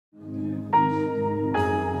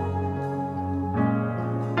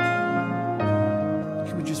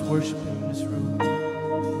worship Him in this room.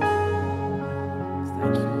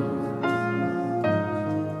 Thank you, Lord.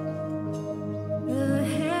 The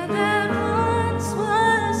hair that once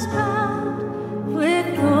was crowned with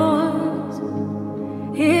thorns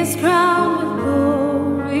is crowned with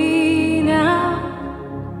glory now.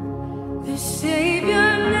 The Savior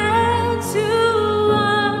knelt to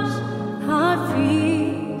wash our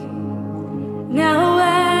feet. Now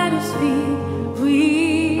at His feet we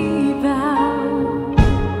bow.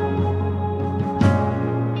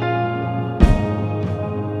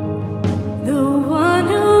 The one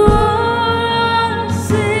who wore our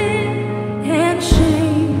sin and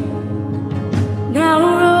shame, now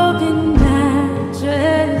robed in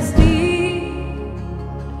majesty.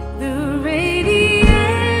 The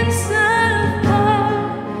radiance of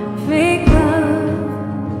perfect love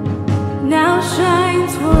now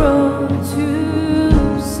shines for all to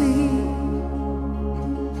see.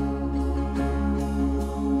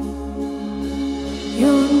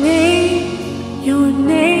 Your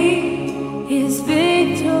name is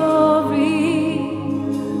victory.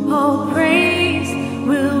 All praise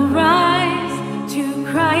will rise to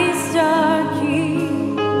Christ our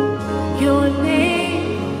King. Your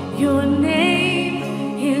name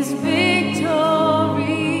is victory.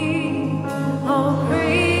 All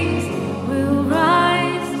praise will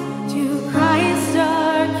rise to Christ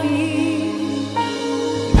our King.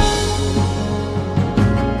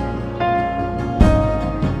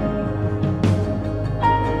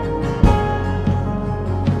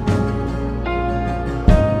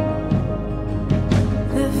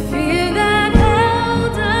 The fear that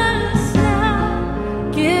held us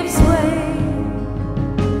now gives way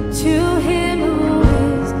to Him who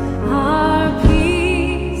is our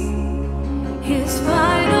peace. His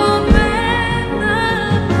final breath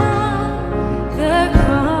upon the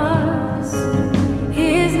cross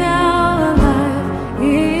is now alive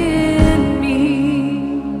in me.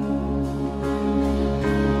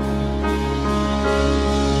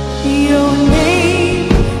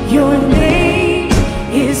 Your name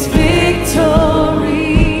is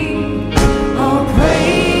victory. All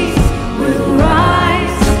praise will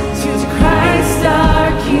rise to Christ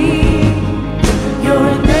our King. Your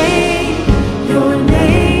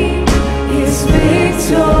name is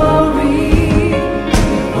victory.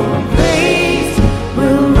 All praise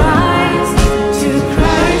will rise to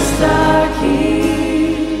Christ our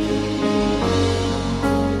King.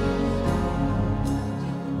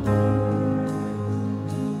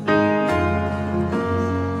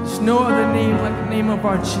 There's no other name like the name of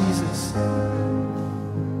our Jesus.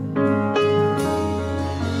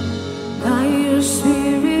 By your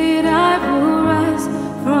Spirit I will rise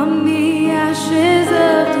from the ashes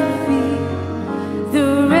of defeat. The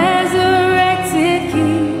resurrected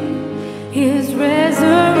King is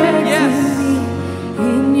resurrecting Yes. me.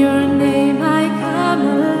 In your name I come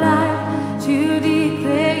alive to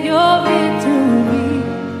declare your victory.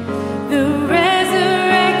 The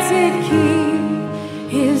resurrected King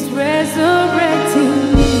is resurrecting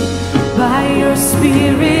me. By your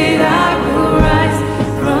Spirit I will rise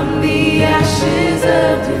from the ashes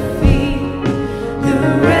of defeat. The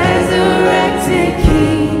resurrected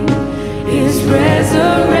King is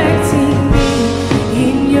resurrecting me.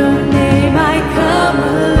 In your name I come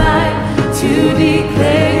alive to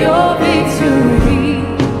declare your victory.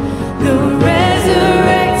 The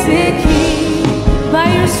resurrected King, by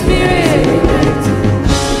your Spirit,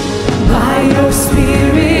 by your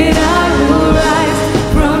Spirit I will rise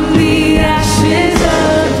from the ashes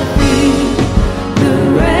of defeat. The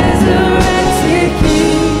resurrected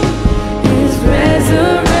King is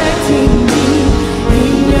resurrecting me.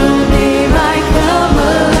 In your name I come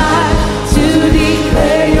alive to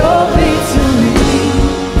declare your victory.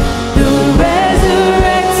 The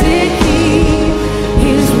resurrected King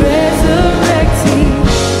is resurrecting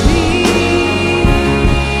me.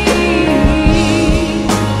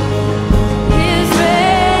 Is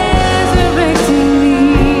resurrecting me.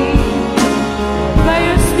 By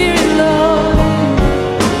your Spirit, Lord.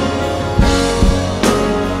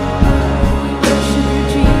 We worship you,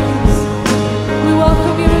 Jesus. We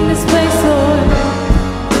welcome you in this place, Lord.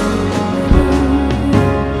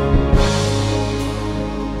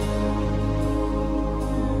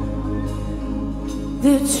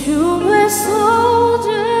 The tombless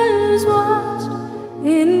soldiers watched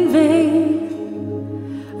in vain,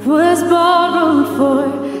 was borrowed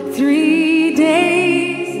for 3